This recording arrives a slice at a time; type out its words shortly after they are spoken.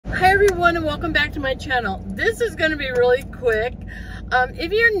Hi everyone, and welcome back to my channel. This is going to be really quick.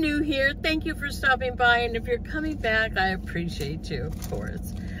 If you're new here, thank you for stopping by, and if you're coming back, I appreciate you, of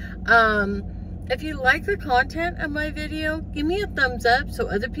course. If you like the content of my video, give me a thumbs up so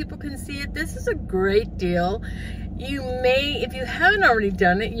other people can see it. This is a great deal. You may, if you haven't already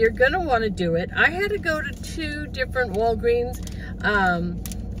done it, you're going to want to do it. I had to go to 2 different Walgreens.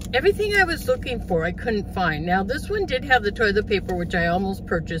 Everything I was looking for, I couldn't find. Now, this one did have the toilet paper, which I almost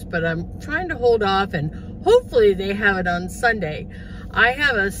purchased, but I'm trying to hold off, and hopefully they have it on Sunday. I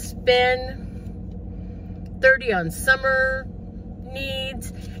have a spend 30 on summer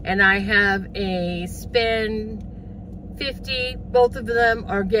needs, and I have a spend 50. Both of them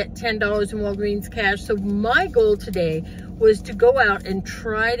are get $10 in Walgreens cash. So my goal today was to go out and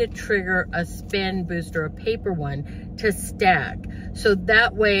try to trigger a spend booster, a paper one, to stack. So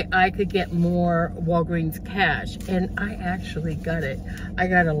that way I could get more Walgreens cash. And I actually got it. I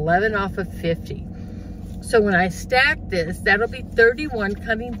got 11 off of 50. So when I stack this, that'll be 31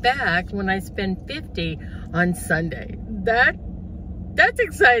 coming back when I spend 50 on Sunday. That's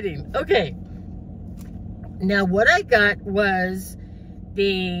exciting. Okay. Now what I got was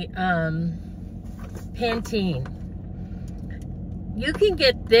the Pantene. You can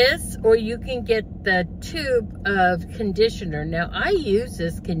get this, or you can get the tube of conditioner. Now, I use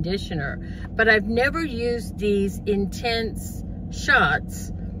this conditioner, but I've never used these intense shots.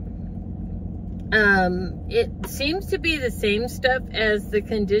 It seems to be the same stuff as the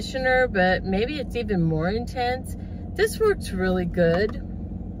conditioner, but maybe it's even more intense. This works really good.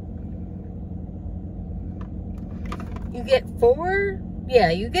 You get 4?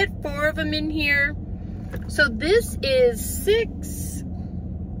 Yeah, you get 4 of them in here. So this is $6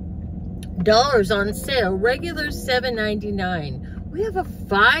 on sale, regular $7.99. We have a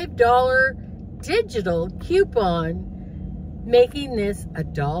 $5 digital coupon making this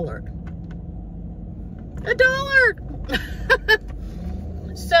 $1.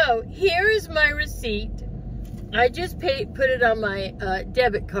 $1! So here is my receipt. I just put it on my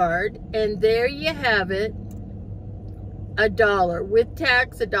debit card, and there you have it. $1 with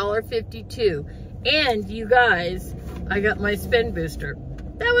tax, $1.52. And you guys, I got my spend booster.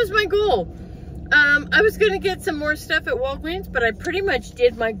 That was my goal. I was going to get some more stuff at Walgreens, but I pretty much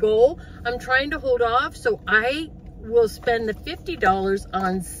did my goal. I'm trying to hold off, so I will spend the $50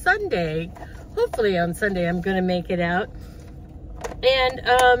 on Sunday. Hopefully on Sunday I'm going to make it out. And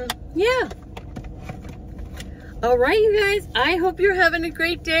yeah. All right, you guys, I hope you're having a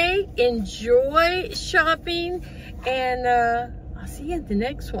great day. Enjoy shopping, and I'll see you at the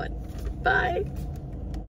next one. Bye.